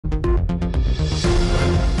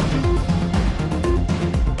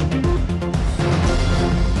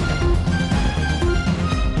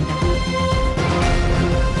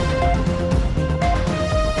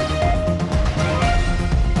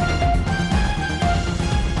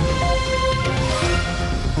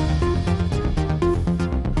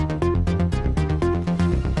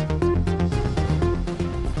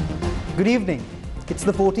Good evening. It's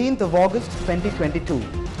the 14th of August 2022.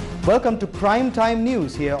 Welcome to Prime Time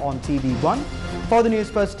News here on TV1. For the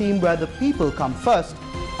Newsfirst team where the people come first,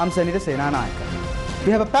 I'm Sanita Senanayaka.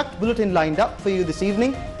 We have a packed bulletin lined up for you this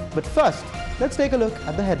evening, but first, let's take a look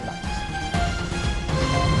at the headlines.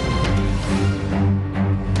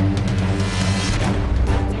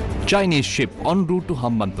 Chinese ship en route to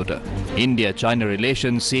Hambantota. India-China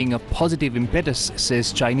relations seeing a positive impetus,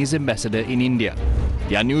 says Chinese ambassador in India.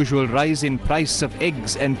 The unusual rise in price of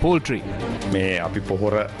eggs and poultry. මේ අපි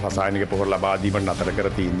පොහොර රසායනික පොහොර ලබා දීමට නතර කර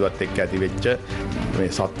තීන්දුවත් එක්ක ඇති වෙච්ච මේ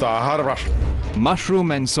සත්ව ආහාර ප්‍රශ්න.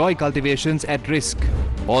 Mushroom and soy cultivations at risk.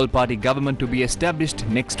 All-party government to be established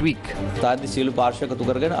next week. තාදී සියලු පාර්ශ්ව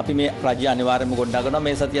එකතු කරගෙන අපි මේ රජය අනිවාර්යයෙන්ම ගොඩනගා ගන්නවා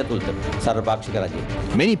මේ සතිය තුලට සර්වපාක්ෂික රජය.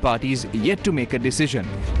 Many parties yet to make a decision.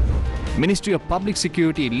 Ministry of Public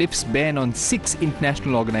Security lifts ban on 6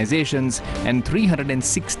 international organizations and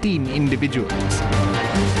 316 individuals.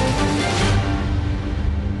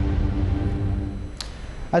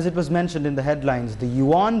 As it was mentioned in the headlines, the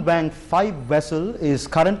Yuan Wang 5 vessel is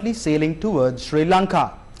currently sailing towards Sri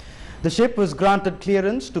Lanka. The ship was granted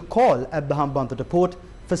clearance to call at the Hambantota port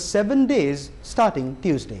for 7 days starting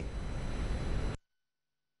Tuesday.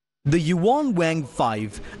 The Yuan Wang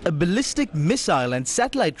 5, a ballistic missile and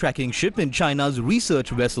satellite tracking ship in China's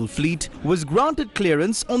research vessel fleet, was granted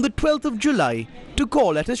clearance on the 12th of July to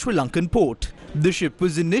call at a Sri Lankan port. The ship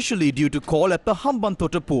was initially due to call at the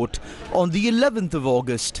Hambantota port on the 11th of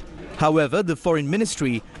August. However, the Foreign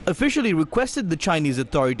Ministry officially requested the Chinese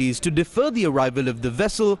authorities to defer the arrival of the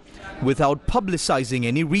vessel without publicizing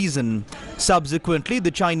any reason. Subsequently, the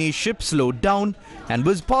Chinese ship slowed down and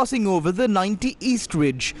was passing over the 90 East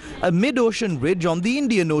Ridge, a mid-ocean ridge on the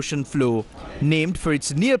Indian Ocean floor, named for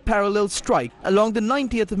its near-parallel strike along the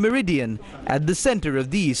 90th meridian at the center of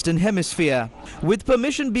the Eastern Hemisphere. With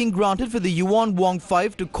permission being granted for the Yuan Wang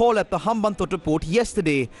 5 to call at the Hambantota port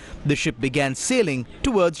yesterday, the ship began sailing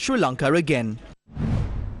towards Sri Lanka again.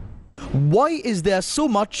 Why is there so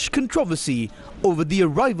much controversy over the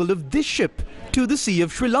arrival of this ship to the Sea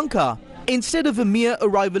of Sri Lanka? Instead of a mere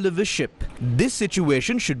arrival of a ship, this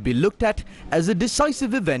situation should be looked at as a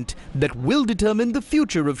decisive event that will determine the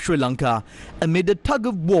future of Sri Lanka amid a tug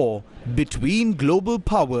of war between global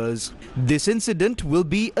powers. This incident will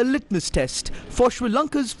be a litmus test for Sri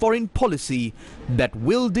Lanka's foreign policy that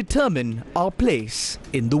will determine our place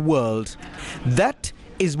in the world. That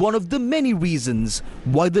is one of the many reasons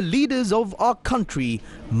why the leaders of our country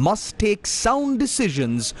must take sound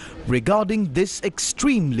decisions regarding this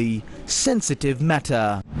extremely sensitive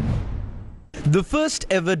matter. The first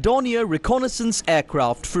ever Dornier reconnaissance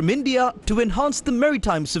aircraft from India to enhance the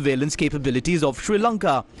maritime surveillance capabilities of Sri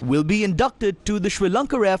Lanka will be inducted to the Sri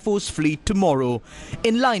Lanka Air Force fleet tomorrow,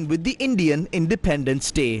 in line with the Indian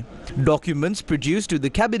Independence Day. Documents produced to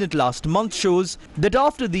the cabinet last month shows that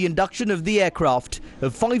after the induction of the aircraft,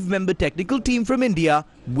 a 5-member technical team from India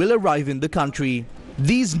will arrive in the country.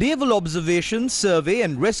 These naval observations, survey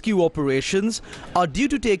and rescue operations are due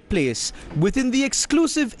to take place within the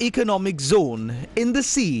exclusive economic zone in the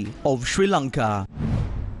Sea of Sri Lanka.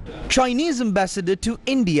 Chinese ambassador to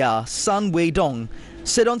India, Sun Weidong,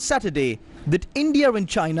 said on Saturday that India and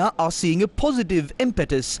China are seeing a positive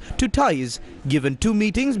impetus to ties, given 2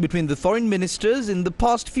 meetings between the foreign ministers in the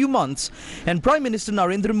past few months and Prime Minister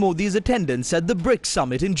Narendra Modi's attendance at the BRICS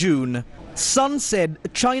summit in June. Sun said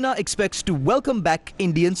China expects to welcome back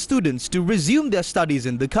Indian students to resume their studies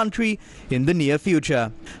in the country in the near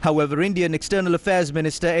future. However, Indian External Affairs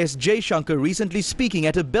Minister S. Jaishankar, recently speaking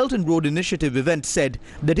at a Belt and Road Initiative event, said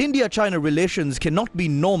that India-China relations cannot be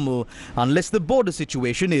normal unless the border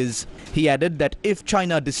situation is. He added that if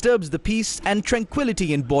China disturbs the peace and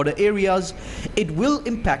tranquility in border areas, it will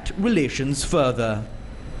impact relations further.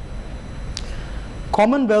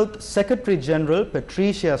 Commonwealth Secretary-General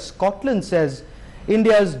Patricia Scotland says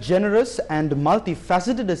India's generous and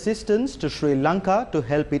multifaceted assistance to Sri Lanka to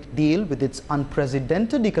help it deal with its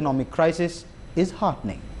unprecedented economic crisis is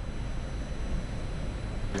heartening.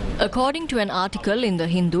 According to an article in The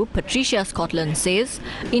Hindu, Patricia Scotland says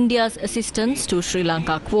India's assistance to Sri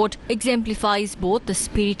Lanka, quote, exemplifies both the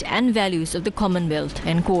spirit and values of the Commonwealth,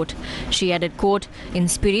 end quote. She added, quote, in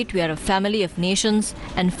spirit we are a family of nations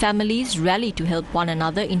and families rally to help one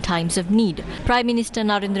another in times of need. Prime Minister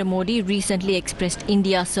Narendra Modi recently expressed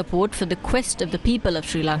India's support for the quest of the people of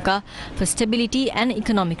Sri Lanka for stability and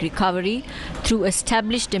economic recovery through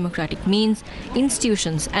established democratic means,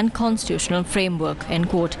 institutions and constitutional framework, end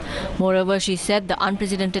quote. Moreover, she said the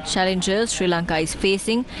unprecedented challenges Sri Lanka is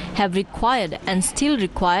facing have required and still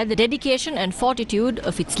require the dedication and fortitude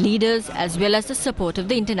of its leaders as well as the support of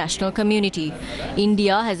the international community.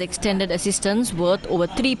 India has extended assistance worth over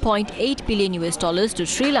 $3.8 billion to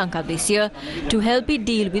Sri Lanka this year to help it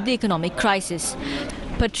deal with the economic crisis.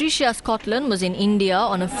 Patricia Scotland was in India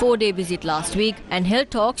on a 4-day visit last week and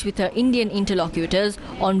held talks with her Indian interlocutors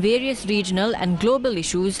on various regional and global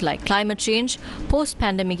issues like climate change,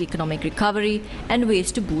 post-pandemic economic recovery and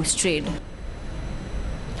ways to boost trade.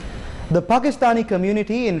 The Pakistani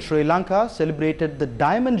community in Sri Lanka celebrated the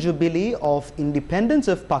Diamond Jubilee of Independence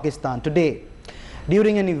of Pakistan today.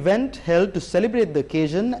 During an event held to celebrate the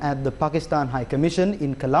occasion at the Pakistan High Commission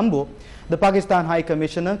in Colombo, the Pakistan High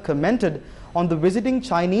Commissioner commented on the visiting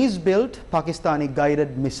Chinese-built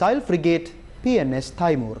Pakistani-guided missile frigate PNS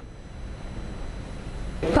Taimur.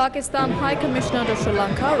 Pakistan High Commissioner to Sri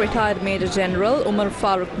Lanka, retired Major General Umar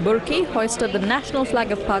Farooq Burki, hoisted the national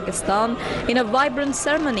flag of Pakistan in a vibrant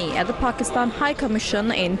ceremony at the Pakistan High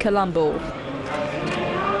Commission in Colombo.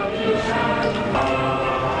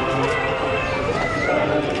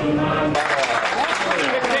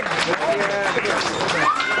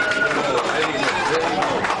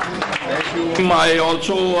 I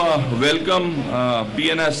also welcome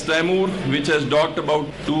PNS Taimur, which has docked about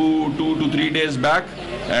two to 3 days back,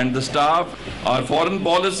 and the staff. Our foreign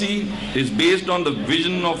policy is based on the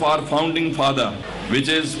vision of our founding father, which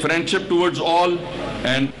is friendship towards all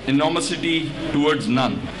and enormity towards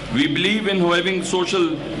none. We believe in having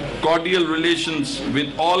social cordial relations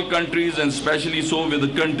with all countries and especially so with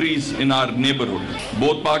the countries in our neighborhood.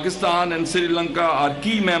 Both Pakistan and Sri Lanka are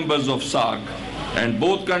key members of SAARC, and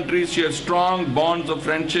both countries share strong bonds of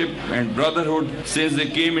friendship and brotherhood since they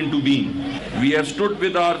came into being. We have stood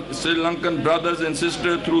with our Sri Lankan brothers and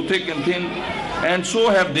sisters through thick and thin, and so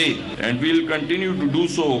have they, and we will continue to do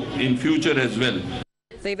so in future as well.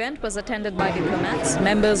 The event was attended by diplomats,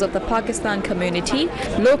 members of the Pakistan community,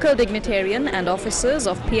 local dignitarian and officers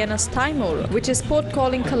of PNS Taimur, which is port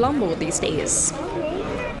calling Colombo these days.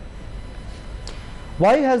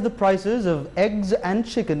 Why has the prices of eggs and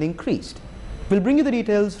chicken increased? We'll bring you the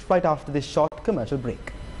details right after this short commercial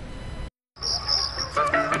break.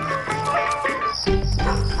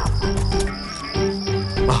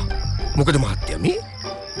 මොකද මහත්තයා මේ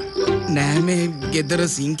නෑ මේ ගෙදර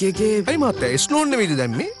sync එකේ අයි මහත්තයා ස්නෝන් නෙමෙයිද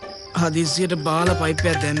දැම්මේ හදිස්සියට බාලා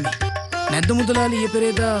පයිප්පයක් දැම්මේ නැද්ද මුදලාලි ඊයේ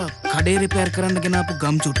පෙරේදා කඩේ රිපෙයාර් කරන්න ගෙනාපු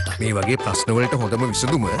ගම් චුට්ටක් මේ වගේ ප්‍රශ්න වලට හොඳම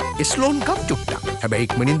විසඳුම ස්ලෝන් ගම් චුට්ටක් හැබැයි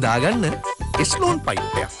ඉක්මනින් දාගන්න ස්ලෝන්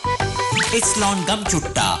පයිප්පයක් ස්ලෝන් ගම්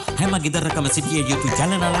චුට්ටා හැම ගෙදරකම සිටිය යුතු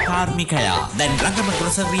ජලනල කාර්මිකයා දැන් රඟම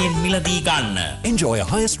ග්‍රොසරියෙන් මිලදී ගන්න. Enjoy a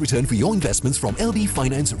highest return for your investments from LB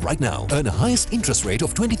Finance right now. Earn a highest interest rate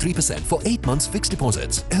of 23% for 8 months fixed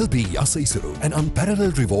deposits. LB Yasaisuru, an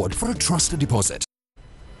unparalleled reward for a trusted deposit.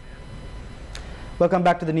 Welcome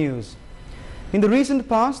back to the news. In the recent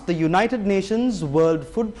past, the United Nations World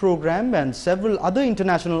Food Programme and several other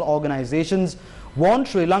international organizations warned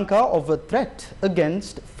Sri Lanka of a threat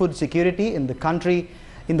against food security in the country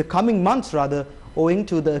in the coming months owing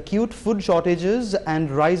to the acute food shortages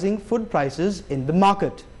and rising food prices in the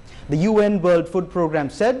market. The UN World Food Programme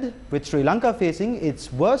said, with Sri Lanka facing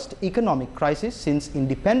its worst economic crisis since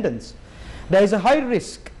independence, there is a high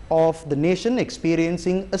risk of the nation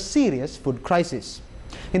experiencing a serious food crisis.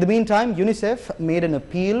 In the meantime, UNICEF made an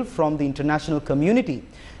appeal from the international community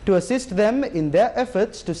to assist them in their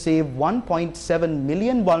efforts to save 1.7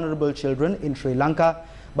 million vulnerable children in Sri Lanka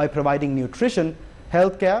by providing nutrition,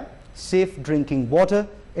 healthcare, safe drinking water,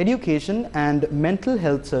 education and mental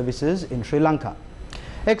health services in Sri Lanka.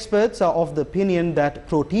 Experts are of the opinion that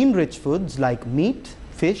protein-rich foods like meat,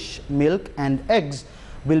 fish, milk and eggs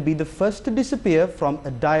will be the first to disappear from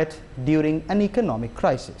a diet during an economic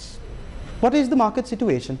crisis. What is the market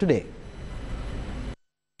situation today?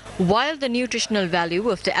 While the nutritional value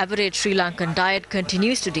of the average Sri Lankan diet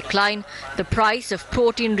continues to decline, the price of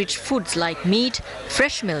protein-rich foods like meat,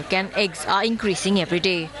 fresh milk and eggs are increasing every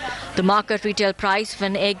day. The market retail price of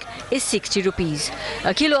an egg is 60 rupees.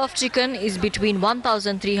 A kilo of chicken is between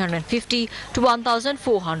 1,350 to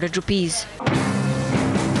 1,400 rupees.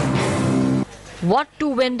 What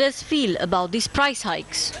do vendors feel about these price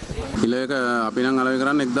hikes? Kilo එක අපි නම් අලෙවි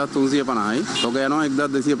කරන්නේ 1350යි. තොග යනවා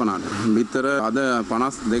 1250ට. බිත්තර අද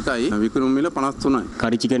 52යි. විකුණුම් මිල 53යි.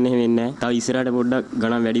 කරි chicken එහෙම එන්නේ නැහැ. තව ඉස්සරහට පොඩ්ඩක්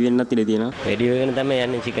ගණන් වැඩි වෙන්නත් ඉඩ තියෙනවා. වැඩි වෙන තමයි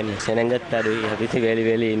යන්නේ චිකන්. සෙනඟත් අඩුයි. අපි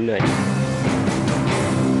වෙලි ඉන්නවා.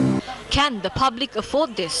 Can the public afford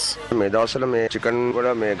this? මේ දවස්වල මේ චිකන් වල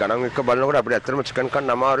මේ ගණන් එක්ක බලනකොට අපිට ඇත්තටම චිකන්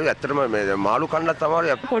කන්න අමාරුයි. ඇත්තටම මේ මාළු කන්නත්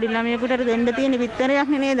අමාරුයි. පොඩි ළමයෙකුට දෙන්න තියෙන විතරයක්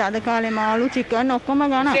නේද? අද කාලේ මාළු චිකන් ඔක්කොම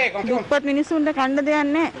ගණන්. දුප්පත් මිනිස්සුන්ට කන්න දෙයක්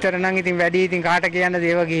නැහැ. ඒතර නම් ඉතින් වැඩි ඉතින් කාට කියන්න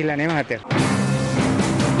දේව ගිහිල්ලා නේ මහත්තයා.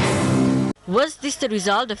 Was this the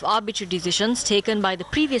result of arbitrary decisions taken by the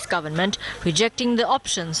previous government rejecting the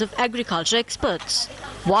options of agriculture experts?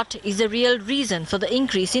 What is the real reason for the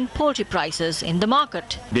increase in poultry prices in the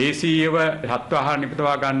market? With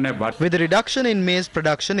the reduction in maize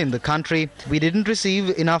production in the country, we didn't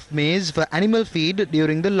receive enough maize for animal feed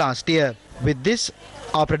during the last year. With this,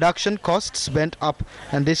 our production costs went up,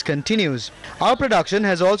 and this continues. Our production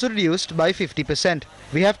has also reduced by 50%.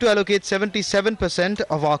 We have to allocate 77%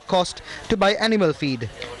 of our cost to buy animal feed.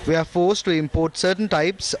 We are forced to import certain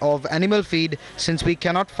types of animal feed since we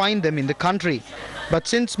cannot find them in the country. But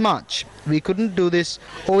since March, we couldn't do this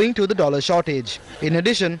owing to the dollar shortage. In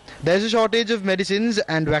addition, there's a shortage of medicines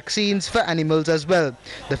and vaccines for animals as well.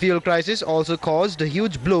 The fuel crisis also caused a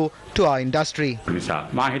huge blow to our industry.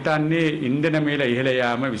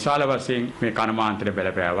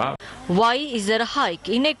 Why is there a hike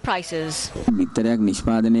in egg prices?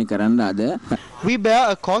 We bear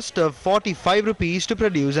a cost of 45 rupees to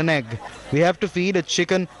produce an egg. We have to feed a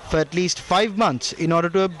chicken for at least 5 months in order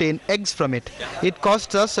to obtain eggs from it. It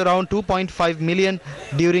costs us around 2.5 million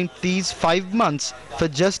during these 5 months for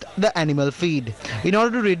just the animal feed. In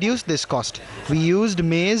order to reduce this cost, we used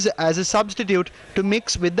maize as a substitute to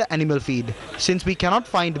mix with the animal feed. Since we cannot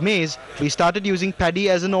find maize, we started using paddy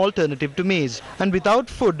as an alternative to maize. And without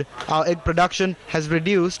food, our egg production has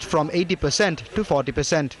reduced from 80% to 40%.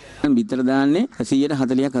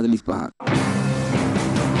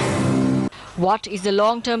 What is the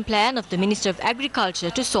long-term plan of the Minister of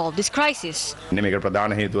Agriculture to solve this crisis? The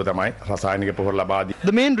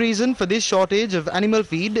main reason for this shortage of animal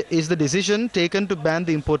feed is the decision taken to ban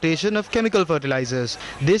the importation of chemical fertilizers.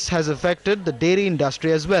 This has affected the dairy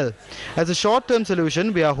industry as well. As a short-term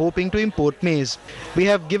solution, we are hoping to import maize. We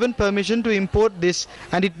have given permission to import this,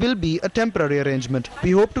 and it will be a temporary arrangement.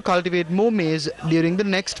 We hope to cultivate more maize during the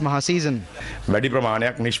next Maha season.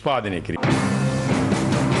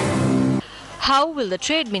 How will the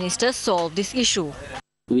Trade Minister solve this issue?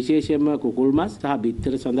 We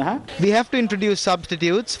have to introduce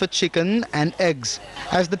substitutes for chicken and eggs.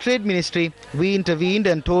 As the Trade Ministry, we intervened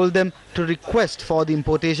and told them to request for the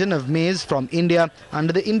importation of maize from India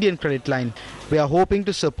under the Indian credit line. We are hoping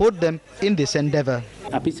to support them in this endeavour.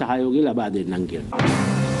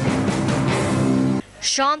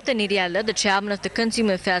 Shantha Niriyala, the chairman of the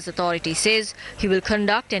Consumer Affairs Authority, says he will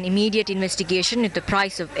conduct an immediate investigation into the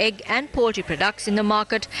price of egg and poultry products in the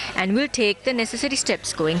market and will take the necessary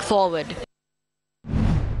steps going forward.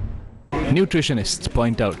 Nutritionists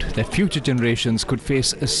point out that future generations could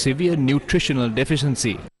face a severe nutritional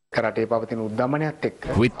deficiency.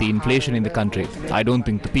 With the inflation in the country, I don't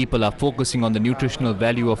think the people are focusing on the nutritional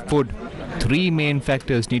value of food. 3 main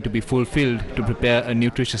factors need to be fulfilled to prepare a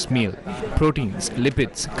nutritious meal: proteins,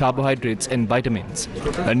 lipids, carbohydrates and vitamins.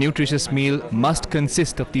 A nutritious meal must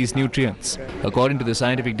consist of these nutrients. According to the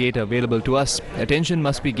scientific data available to us, attention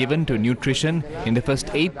must be given to nutrition in the first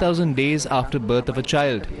 8,000 days after birth of a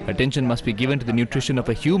child. Attention must be given to the nutrition of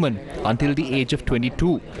a human until the age of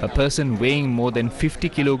 22. A person weighing more than 50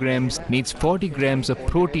 kilograms needs 40 grams of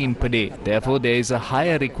protein per day. Therefore, there is a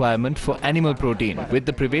higher requirement for animal protein. With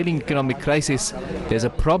the prevailing economic crisis, there's a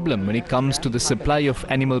problem when it comes to the supply of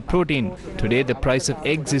animal protein. Today, the price of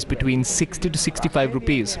eggs is between 60 to 65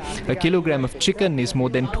 rupees. A kilogram of chicken is more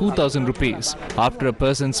than 2,000 rupees. After a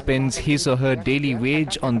person spends his or her daily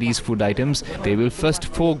wage on these food items, they will first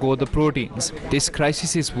forego the proteins. This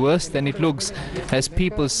crisis is worse than it looks, as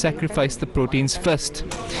people sacrifice the proteins first.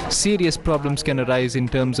 Serious problems can arise in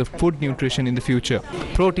terms of food nutrition in the future.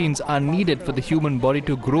 Proteins are needed for the human body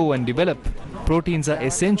to grow and develop. Proteins are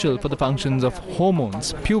essential for the functions of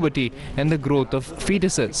hormones, puberty and the growth of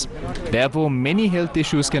fetuses. Therefore, many health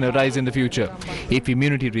issues can arise in the future. If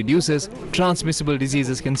immunity reduces, transmissible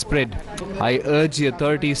diseases can spread. I urge the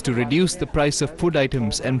authorities to reduce the price of food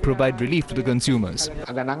items and provide relief to the consumers.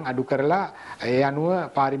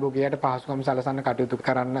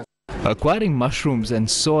 Acquiring mushrooms and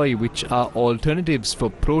soy, which are alternatives for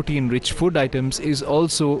protein-rich food items, is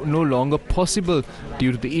also no longer possible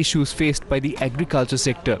due to the issues faced by the agriculture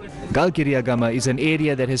sector. Galkiriyagama is an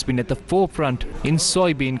area that has been at the forefront in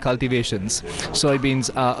soybean cultivations. Soybeans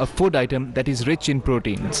are a food item that is rich in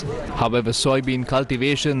proteins. However, soybean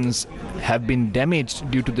cultivations have been damaged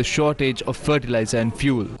due to the shortage of fertilizer and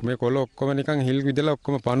fuel.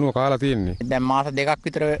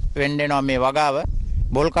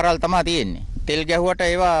 බොල් කරල් තමයි තියෙන්නේ. තෙල් ගැහුවට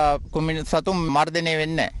ඒවා කුමි සතුන් මර්ධනය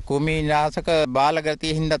වෙන්නේ නැහැ. කුමි නාශක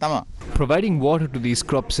බාලගතිය හින්දා තමයි. Providing water to these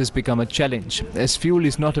crops has become a challenge as fuel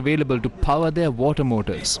is not available to power their water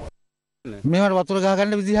motors. මේවට වතුර ගහ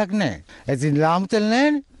ගන්න විදිහක් නැහැ. එතින් ලාම් තෙල්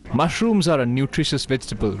නැහැනේ. Mushrooms are a nutritious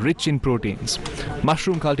vegetable rich in proteins.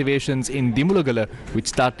 Mushroom cultivations in Dimulagala, which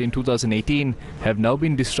started in 2018, have now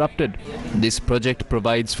been disrupted. This project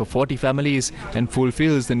provides for 40 families and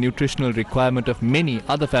fulfills the nutritional requirement of many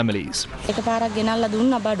other families. එකපාරක් ගෙනල්ලා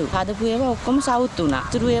දුන්න බඩු. හදපු ඒවා ඔක්කොම south වුණා.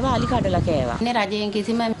 ඉතුරු ඒවා අලි කඩලා කෑවා. නේ රජයෙන්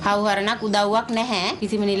කිසිම හවුහරණක් උදව්වක් නැහැ.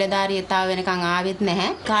 කිසිම නිලධාරියෙක් තාම වෙනකන් ආවෙත් නැහැ.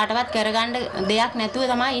 කාටවත් කරගන්න දෙයක් නැතුව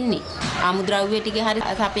තමයි ඉන්නේ. ආමුද්‍රව්‍ය ටික හරි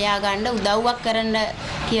සපයා ගන්න උදව්වක් කරන්න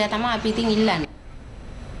In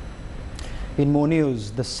more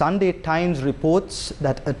news, the Sunday Times reports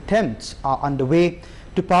that attempts are underway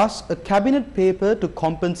to pass a cabinet paper to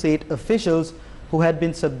compensate officials who had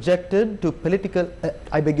been subjected to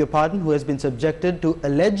who has been subjected to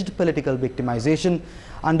alleged political victimization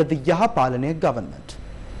under the Yahapalane government.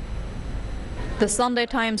 The Sunday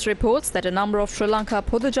Times reports that a number of Sri Lanka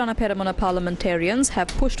Podujana Peramuna parliamentarians have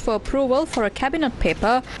pushed for approval for a cabinet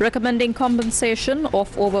paper recommending compensation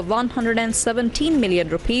of over 117 million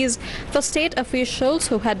rupees for state officials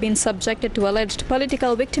who had been subjected to alleged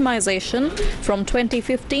political victimization from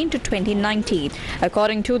 2015 to 2019.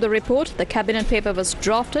 According to the report, the cabinet paper was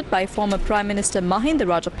drafted by former Prime Minister Mahinda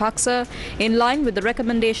Rajapaksa in line with the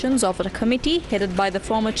recommendations of a committee headed by the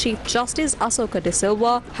former Chief Justice Asoka De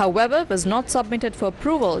Silva, however, was not submitted for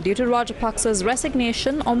approval due to Rajapaksa's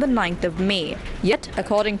resignation on the 9th of May. Yet,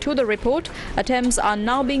 according to the report, attempts are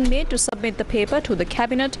now being made to submit the paper to the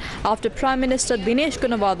cabinet after Prime Minister Dinesh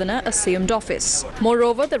Gunawardena assumed office.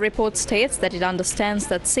 Moreover, the report states that it understands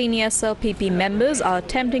that senior SLPP members are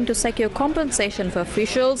attempting to secure compensation for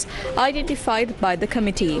officials identified by the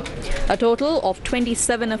committee. A total of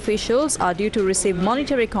 27 officials are due to receive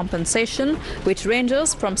monetary compensation, which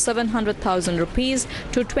ranges from 700,000 rupees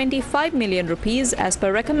to 25 million rupees as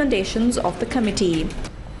per recommendations of the committee.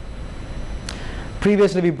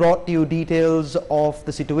 Previously, we brought you details of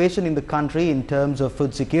the situation in the country in terms of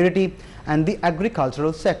food security and the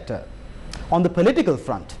agricultural sector. On the political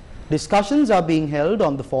front, discussions are being held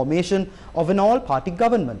on the formation of an all-party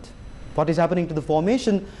government. What is happening to the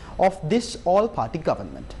formation of this all-party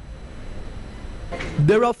government?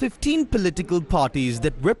 There are 15 political parties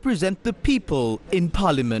that represent the people in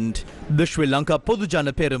parliament. The Sri Lanka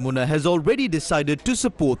Podujana Peramuna has already decided to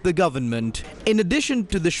support the government. In addition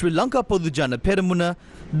to the Sri Lanka Podujana Peramuna,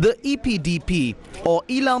 the EPDP or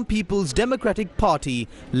Elam People's Democratic Party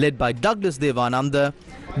led by Douglas Devananda,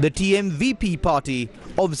 the TMVP party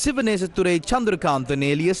of Sivanesature Chandrakanthan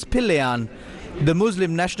alias Pillayan, the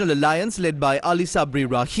Muslim National Alliance led by Ali Sabri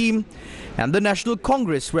Rahim, and the National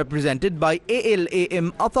Congress represented by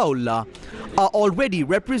ALAM Ataullah are already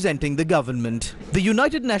representing the government. The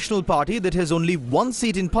United National Party, that has only one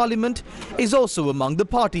seat in parliament, is also among the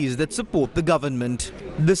parties that support the government.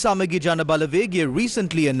 The Samagi Jana Balawegya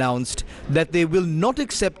recently announced that they will not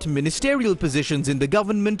accept ministerial positions in the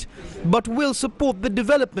government but will support the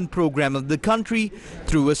development program of the country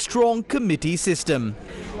through a strong committee system.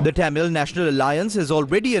 The Tamil National Alliance has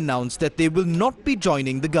already announced that they will not be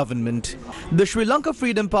joining the government. The Sri Lanka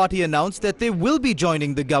Freedom Party announced that they will be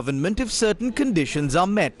joining the government if certain conditions are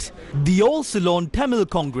met. The All Ceylon Tamil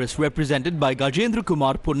Congress, represented by Gajendra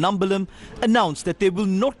Kumar Ponnambalam, announced that they will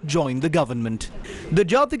not join the government. The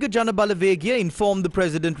Jatika Jana Balawegya informed the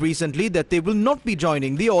president recently that they will not be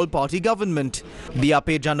joining the all-party government. The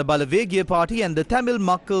Ape Jana Balawegya party and the Tamil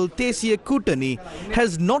Makkal Tesiya Kutani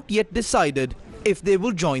has not yet decided if they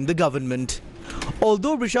will join the government.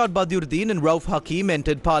 Although Rishad Badiuddin and Rauf Hakim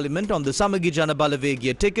entered parliament on the Samagi Jana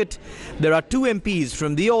Balawegya ticket, there are 2 MPs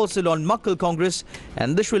from the All Ceylon Makkal Congress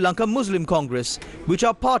and the Sri Lanka Muslim Congress, which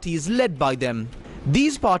are parties led by them.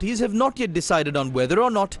 These parties have not yet decided on whether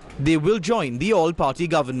or not they will join the all-party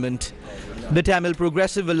government. The Tamil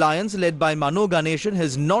Progressive Alliance led by Mano Ganeshan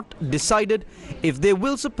has not decided if they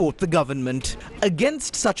will support the government.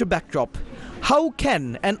 Against such a backdrop, how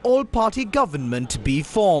can an all-party government be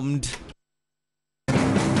formed?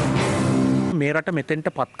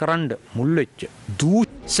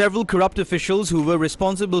 Several corrupt officials who were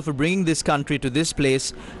responsible for bringing this country to this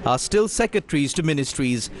place are still secretaries to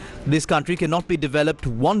ministries. This country cannot be developed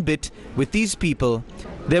one bit with these people.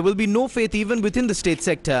 There will be no faith even within the state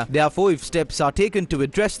sector. Therefore, if steps are taken to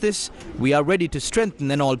address this, we are ready to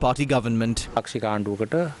strengthen an all-party government.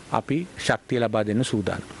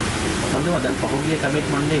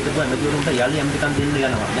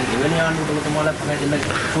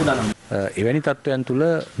 එවැනි තත්ත්වයන් තුළ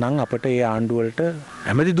නම් අපට ඒ ආණ්ඩුවලට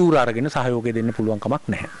ඇමති දූර අරගෙන සහයෝගය දෙන්න පුළුවන් කමක්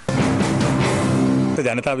නැහැ.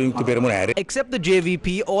 Except the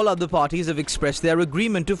JVP, all other parties have expressed their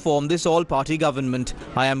agreement to form this all-party government.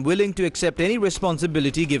 I am willing to accept any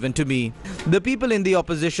responsibility given to me. The people in the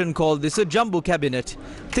opposition call this a jumbo cabinet.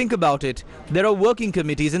 Think about it. There are working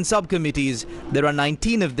committees and subcommittees. There are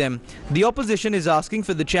 19 of them. The opposition is asking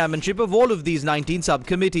for the chairmanship of all of these 19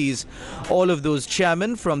 subcommittees. All of those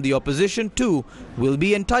chairmen from the opposition too will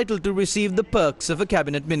be entitled to receive the perks of a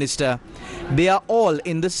cabinet minister. They are all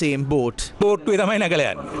in the same boat.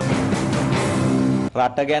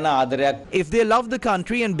 If they love the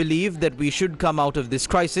country and believe that we should come out of this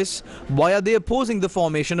crisis, why are they opposing the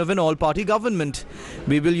formation of an all-party government?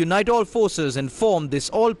 We will unite all forces and form this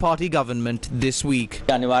all-party government this week.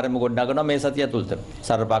 These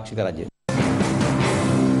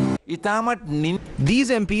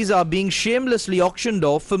MPs are being shamelessly auctioned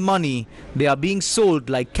off for money. They are being sold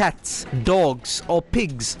like cats, dogs or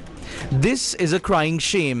pigs. This is a crying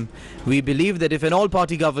shame. We believe that if an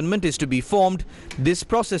all-party government is to be formed, this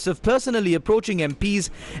process of personally approaching MPs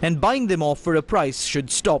and buying them off for a price should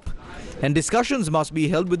stop. And discussions must be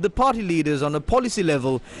held with the party leaders on a policy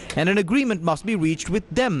level, and an agreement must be reached with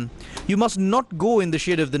them. You must not go in the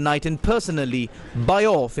shade of the night and personally buy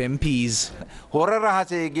off MPs.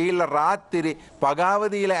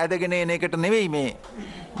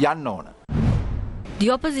 The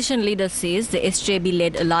opposition leader says the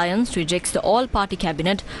SJB-led alliance rejects the all-party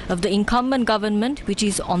cabinet of the incumbent government, which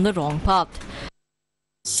is on the wrong path.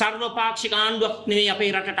 We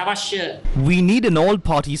need an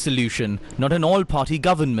all-party solution, not an all-party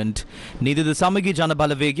government. Neither the Samagi Jana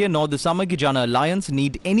Balavegya nor the Samagi Jana Alliance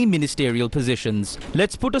need any ministerial positions.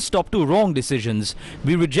 Let's put a stop to wrong decisions.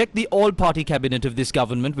 We reject the all-party cabinet of this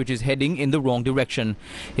government, which is heading in the wrong direction.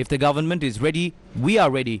 If the government is ready, we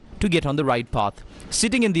are ready to get on the right path.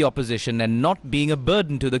 Sitting in the opposition and not being a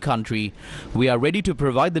burden to the country, we are ready to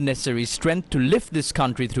provide the necessary strength to lift this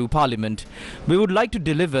country through Parliament. We would like to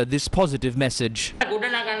deliver this positive message.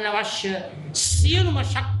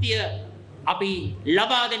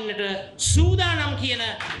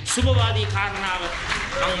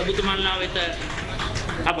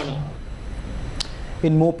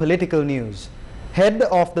 In more political news, head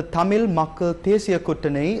of the Tamil Makkal Thesiya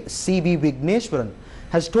Kuttanai, C.V. Vigneshwaran,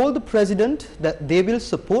 has told the President that they will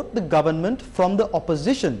support the government from the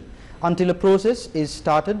opposition until a process is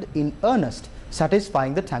started in earnest,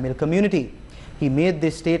 satisfying the Tamil community. He made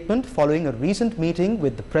this statement following a recent meeting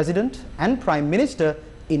with the President and Prime Minister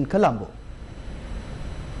in Colombo.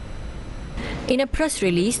 In a press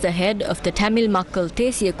release, the head of the Tamil Makkal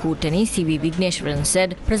Thesiya Kuttanai, C.V. Vigneshwaran,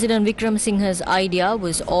 said President Wickremesinghe's idea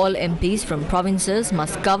was all MPs from provinces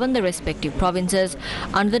must govern the respective provinces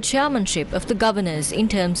under the chairmanship of the governors in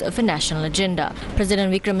terms of a national agenda.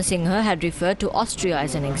 President Wickremesinghe had referred to Austria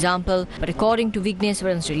as an example, but according to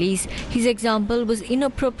Vigneshwaran's release, his example was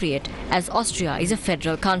inappropriate as Austria is a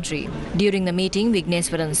federal country. During the meeting,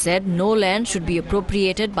 Vigneshwaran said no land should be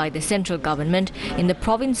appropriated by the central government in the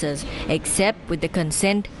provinces except with the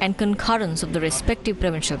consent and concurrence of the respective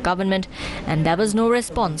provincial government, and there was no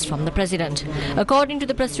response from the President. According to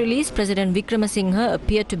the press release, President Wickremesinghe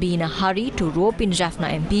appeared to be in a hurry to rope in Jaffna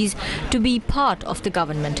MPs to be part of the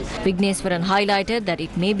government. Vigneshwaran highlighted that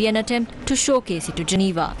it may be an attempt to showcase it to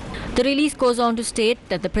Geneva. The release goes on to state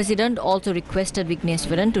that the President also requested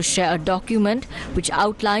Vigneshwaran to share a document which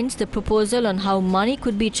outlines the proposal on how money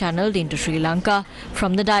could be channeled into Sri Lanka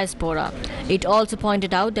from the diaspora. It also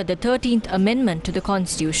pointed out that the 13th Amendment to the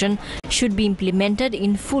Constitution should be implemented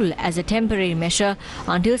in full as a temporary measure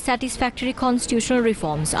until satisfactory constitutional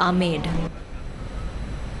reforms are made.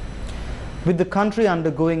 With the country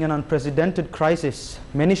undergoing an unprecedented crisis,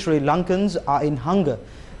 many Sri Lankans are in hunger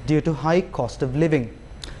due to high cost of living.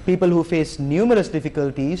 People who face numerous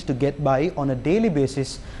difficulties to get by on a daily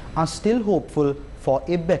basis are still hopeful for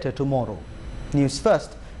a better tomorrow. News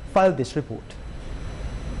First filed this report.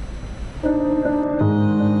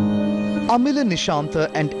 Amila Nishantha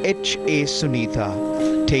and H.A.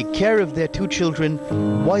 Sunitha take care of their two children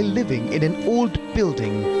while living in an old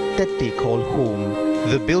building that they call home.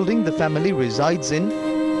 The building the family resides in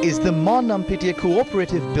is the Manampitiya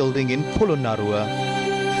Cooperative Building in Polonnaruwa.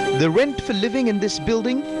 The rent for living in this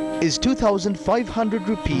building is 2,500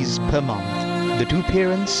 rupees per month. The two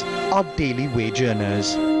parents are daily wage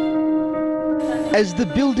earners. As the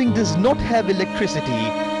building does not have electricity,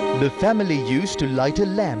 the family used to light a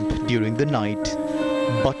lamp during the night.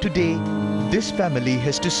 But today, this family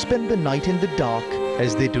has to spend the night in the dark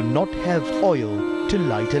as they do not have oil to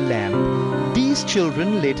light a lamp. These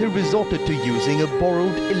children later resorted to using a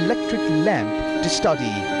borrowed electric lamp to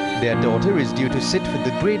study. Their daughter is due to sit for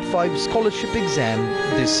the grade 5 scholarship exam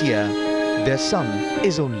this year. Their son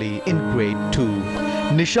is only in grade 2.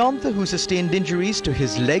 Nishantha, who sustained injuries to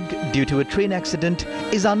his leg due to a train accident,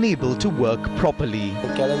 is unable to work properly.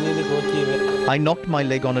 I knocked my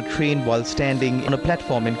leg on a train while standing on a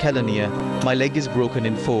platform in Kelaniya. My leg is broken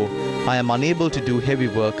in 4. I am unable to do heavy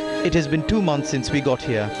work. It has been 2 months since we got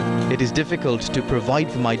here. It is difficult to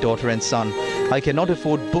provide for my daughter and son. I cannot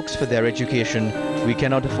afford books for their education. We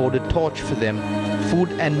cannot afford a torch for them.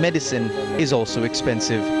 Food and medicine is also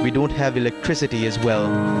expensive. We don't have electricity as well.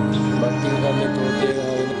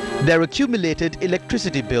 Their accumulated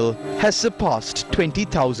electricity bill has surpassed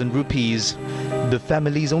 20,000 rupees. The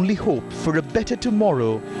family's only hope for a better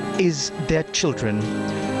tomorrow is their children,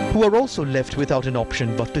 who are also left without an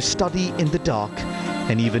option but to study in the dark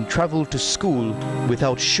and even travel to school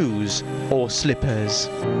without shoes or slippers.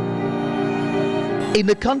 In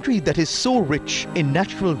a country that is so rich in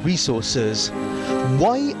natural resources,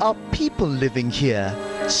 why are people living here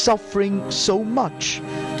suffering so much?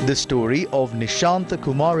 The story of Nishantha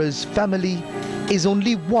Kumara's family is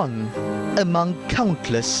only one among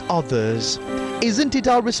countless others. Isn't it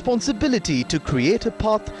our responsibility to create a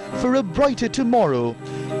path for a brighter tomorrow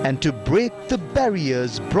and to break the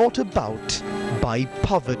barriers brought about by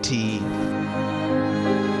poverty?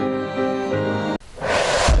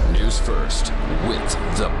 News First with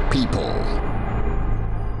the people.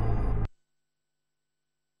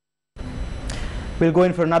 We'll go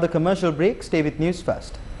in for another commercial break. Stay with News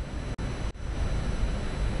First.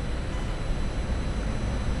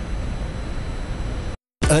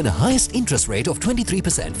 Earn a highest interest rate of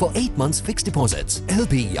 23% for 8 months fixed deposits.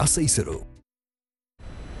 LB Yasaisuru.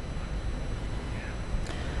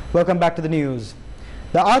 Welcome back to the news.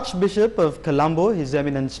 The Archbishop of Colombo, His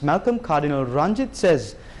Eminence Malcolm Cardinal Ranjit,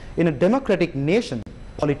 says in a democratic nation,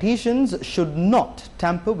 politicians should not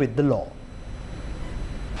tamper with the law.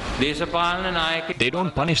 They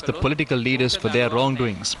don't punish the political leaders for their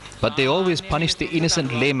wrongdoings, but they always punish the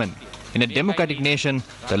innocent layman. In a democratic nation,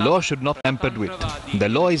 the law should not be tampered with. The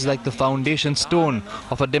law is like the foundation stone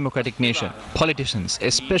of a democratic nation. Politicians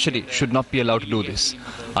especially should not be allowed to do this.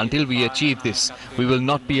 Until we achieve this, we will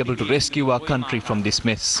not be able to rescue our country from this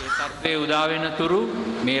mess. He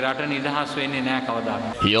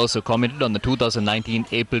also commented on the 2019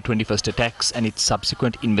 April 21st attacks and its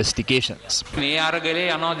subsequent investigations.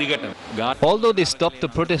 Although they stopped the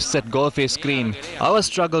protests at Golface Green, our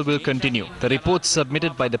struggle will continue. The reports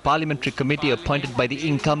submitted by the Parliamentary Committee appointed by the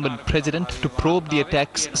incumbent president to probe the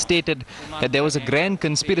attacks stated that there was a grand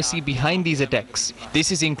conspiracy behind these attacks.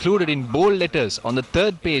 This is included in bold letters on the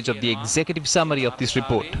 3rd page of the executive summary of this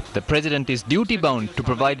report. The president is duty-bound to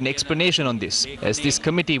provide an explanation on this, as this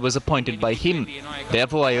committee was appointed by him.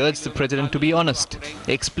 Therefore, I urge the president to be honest.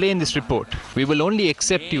 Explain this report. We will only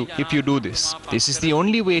accept you if you do this. This is the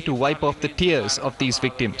only way to wipe off the tears of these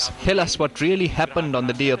victims. Tell us what really happened on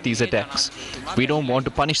the day of these attacks. We don't want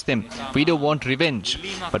to punish them. We don't want revenge,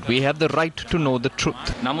 but we have the right to know the truth.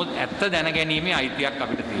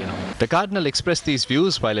 The Cardinal expressed these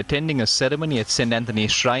views while attending a ceremony at St.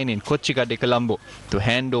 Anthony's Shrine in Kochikade, Colombo, to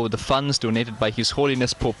hand over the funds donated by His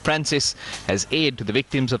Holiness Pope Francis as aid to the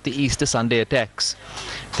victims of the Easter Sunday attacks.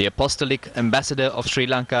 The Apostolic Ambassador of Sri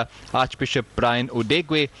Lanka, Archbishop Brian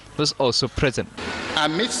Udegwe, was also present.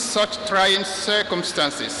 Amidst such trying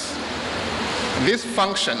circumstances, this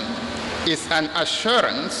function is an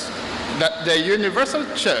assurance that the Universal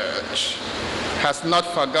Church has not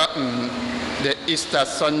forgotten the Easter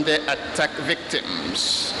Sunday attack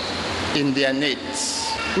victims in their needs.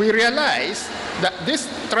 We realize that this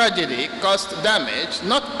tragedy caused damage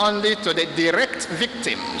not only to the direct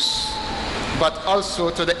victims, but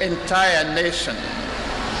also to the entire nation.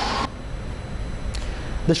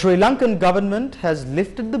 The Sri Lankan government has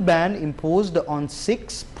lifted the ban imposed on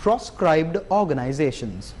 6 proscribed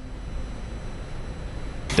organizations.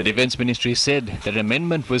 The Defence Ministry said that an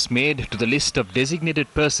amendment was made to the list of designated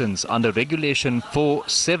persons under Regulation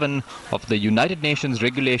 4.7 of the United Nations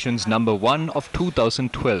Regulations number 1 of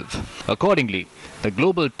 2012. Accordingly, the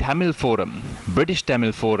Global Tamil Forum, British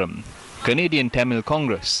Tamil Forum, Canadian Tamil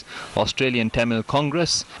Congress, Australian Tamil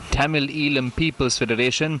Congress, Tamil Eelam People's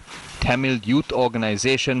Federation, Tamil Youth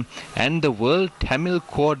Organization and the World Tamil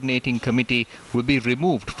Coordinating Committee will be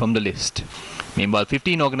removed from the list. Meanwhile,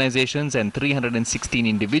 15 organizations and 316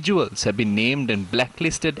 individuals have been named and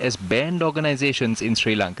blacklisted as banned organizations in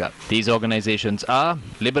Sri Lanka. These organizations are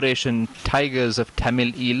Liberation Tigers of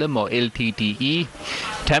Tamil Eelam or LTTE,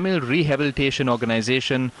 Tamil Rehabilitation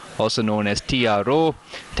Organization also known as TRO,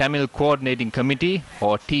 Tamil Coordinating Committee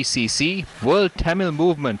or TCC, World Tamil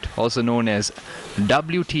Movement also known as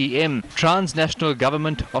WTM, Transnational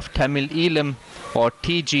Government of Tamil Eelam or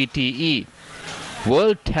TGTE,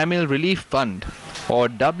 World Tamil Relief Fund or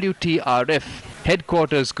WTRF,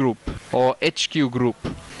 Headquarters Group or HQ Group,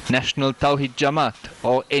 National Tawhid Jamaat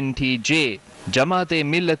or NTJ, Jamaat-e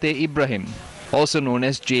Millat-e Ibrahim, also known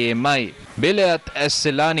as JMI, Bilayat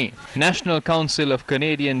as-Silani, National Council of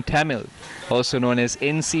Canadian Tamil, also known as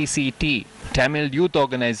NCCT, Tamil Youth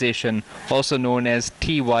Organization, also known as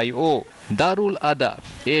TYO, Darul Adha,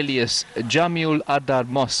 alias Jamiul Adar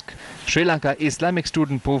Mosque, Sri Lanka Islamic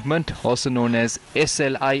Student Movement, also known as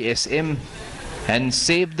SLISM, and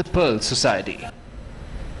Save the Pearl Society.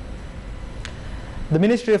 The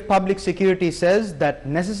Ministry of Public Security says that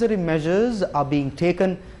necessary measures are being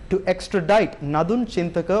taken to extradite Nadun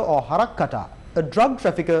Chintaka or Harakkata, a drug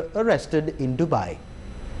trafficker arrested in Dubai.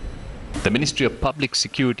 The Ministry of Public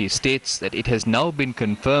Security states that it has now been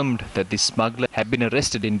confirmed that the smuggler had been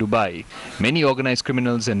arrested in Dubai. Many organized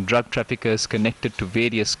criminals and drug traffickers connected to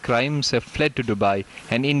various crimes have fled to Dubai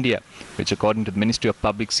and India, which according to the Ministry of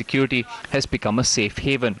Public Security has become a safe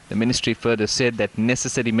haven. The ministry further said that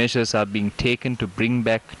necessary measures are being taken to bring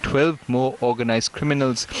back 12 more organized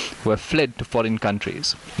criminals who have fled to foreign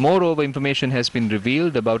countries. Moreover, information has been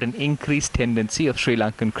revealed about an increased tendency of Sri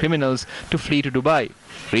Lankan criminals to flee to Dubai.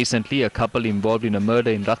 Recently, a couple involved in a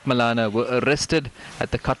murder in Ratmalana were arrested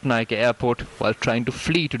at the Katnayake airport while trying to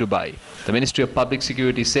flee to Dubai. The Ministry of Public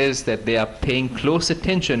Security says that they are paying close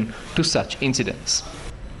attention to such incidents.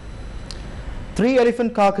 3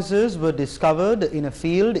 elephant carcasses were discovered in a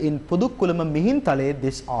field in Pudukkulama Mihintale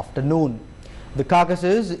this afternoon. The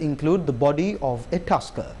carcasses include the body of a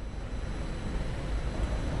tusker.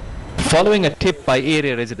 Following a tip by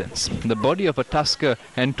area residents, the body of a tusker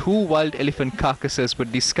and 2 wild elephant carcasses were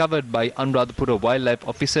discovered by Anuradhapura wildlife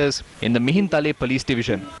officers in the Mihintale police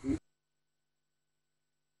division.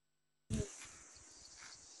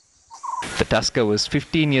 The tusker was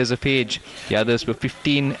 15 years of age, the others were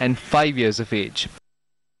 15 and 5 years of age.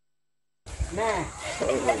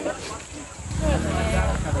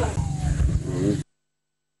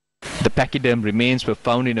 The pachyderm remains were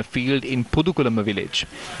found in a field in Pudukkulama village.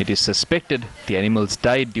 It is suspected the animals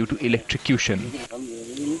died due to electrocution.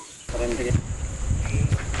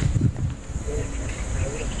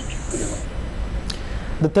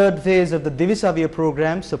 The third phase of the Divisavya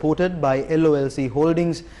program, supported by LOLC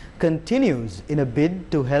Holdings, continues in a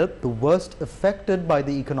bid to help the worst affected by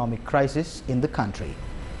the economic crisis in the country.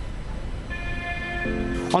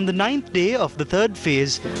 On the 9th day of the third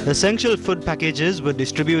phase, essential food packages were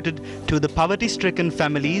distributed to the poverty-stricken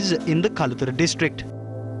families in the Kaluthara district.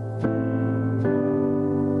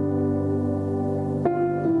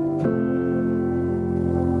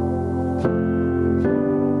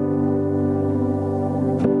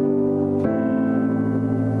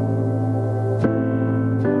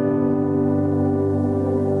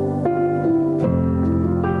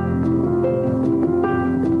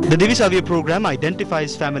 The Divisavya program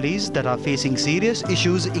identifies families that are facing serious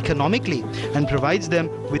issues economically and provides them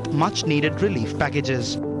with much needed relief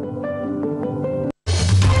packages.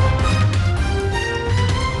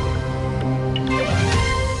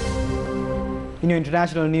 In your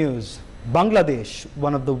international news, Bangladesh,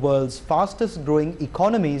 one of the world's fastest growing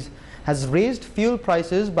economies, has raised fuel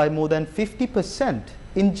prices by more than 50%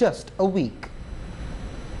 in just a week.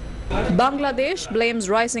 Bangladesh blames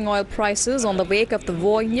rising oil prices on the wake of the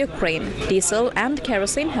war in Ukraine. Diesel and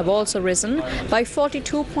kerosene have also risen by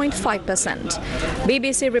 42.5%.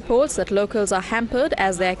 BBC reports that locals are hampered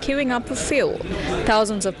as they are queuing up for fuel.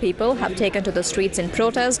 Thousands of people have taken to the streets in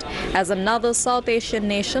protest as another South Asian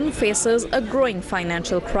nation faces a growing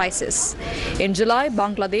financial crisis. In July,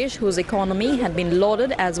 Bangladesh, whose economy had been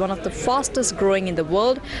lauded as one of the fastest growing in the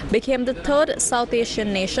world, became the third South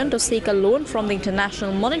Asian nation to seek a loan from the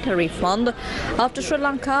International Monetary Fund after Sri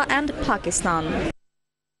Lanka and Pakistan.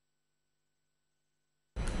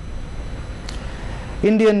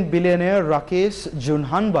 Indian billionaire Rakesh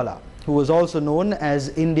Jhunjhunwala, who was also known as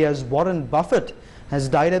India's Warren Buffett, has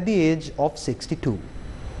died at the age of 62.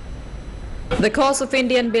 The cause of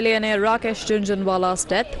Indian billionaire Rakesh Jhunjhunwala's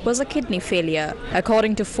death was a kidney failure.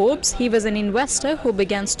 According to Forbes, he was an investor who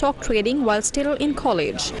began stock trading while still in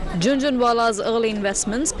college. Jhunjhunwala's early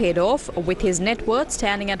investments paid off, with his net worth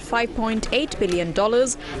standing at $5.8 billion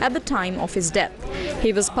at the time of his death.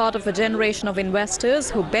 He was part of a generation of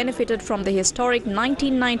investors who benefited from the historic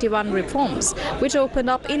 1991 reforms, which opened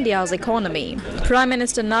up India's economy. Prime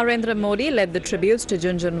Minister Narendra Modi led the tributes to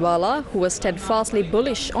Jhunjhunwala, who was steadfastly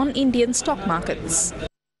bullish on Indian stock markets.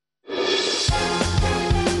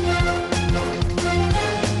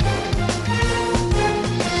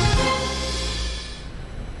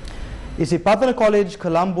 Isipatana College,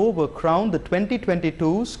 Colombo were crowned the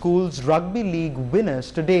 2022 Schools Rugby League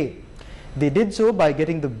winners today. They did so by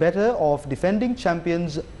getting the better of defending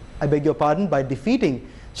champions, by defeating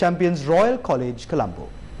champions Royal College, Colombo.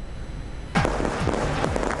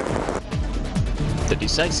 The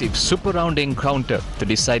decisive Super Round encounter to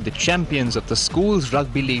decide the champions of the school's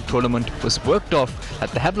rugby league tournament was worked off at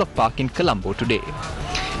the Havelock Park in Colombo today.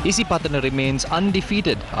 Isipatana remains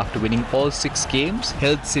undefeated after winning all 6 games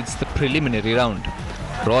held since the preliminary round.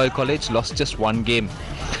 Royal College lost just 1 game.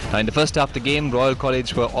 In the first half of the game, Royal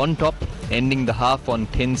College were on top, ending the half on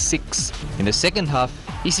 10-6. In the second half,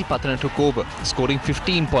 Isipatana took over, scoring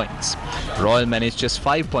 15 points. Royal managed just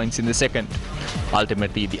 5 points in the second.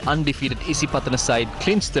 Ultimately, the undefeated Isipatana side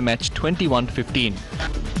clinched the match 21-15.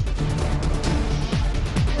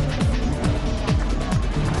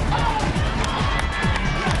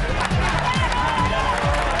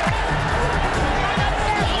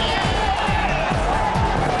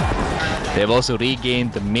 They have also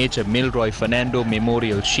regained the Major Milroy Fernando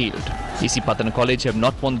Memorial Shield. Isipatana College have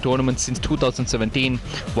not won the tournament since 2017,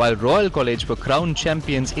 while Royal College were crowned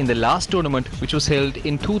champions in the last tournament, which was held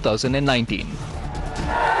in 2019.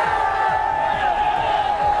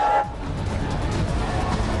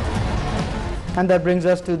 And that brings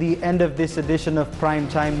us to the end of this edition of Prime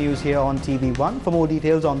Time News here on TV1. For more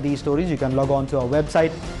details on these stories, you can log on to our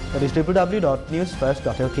website, that is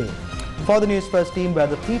www.newsfirst.lk. For the Newsfirst team, where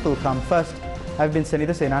the people come first, I've been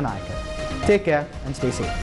Sanita Senanayake. Take care and stay safe.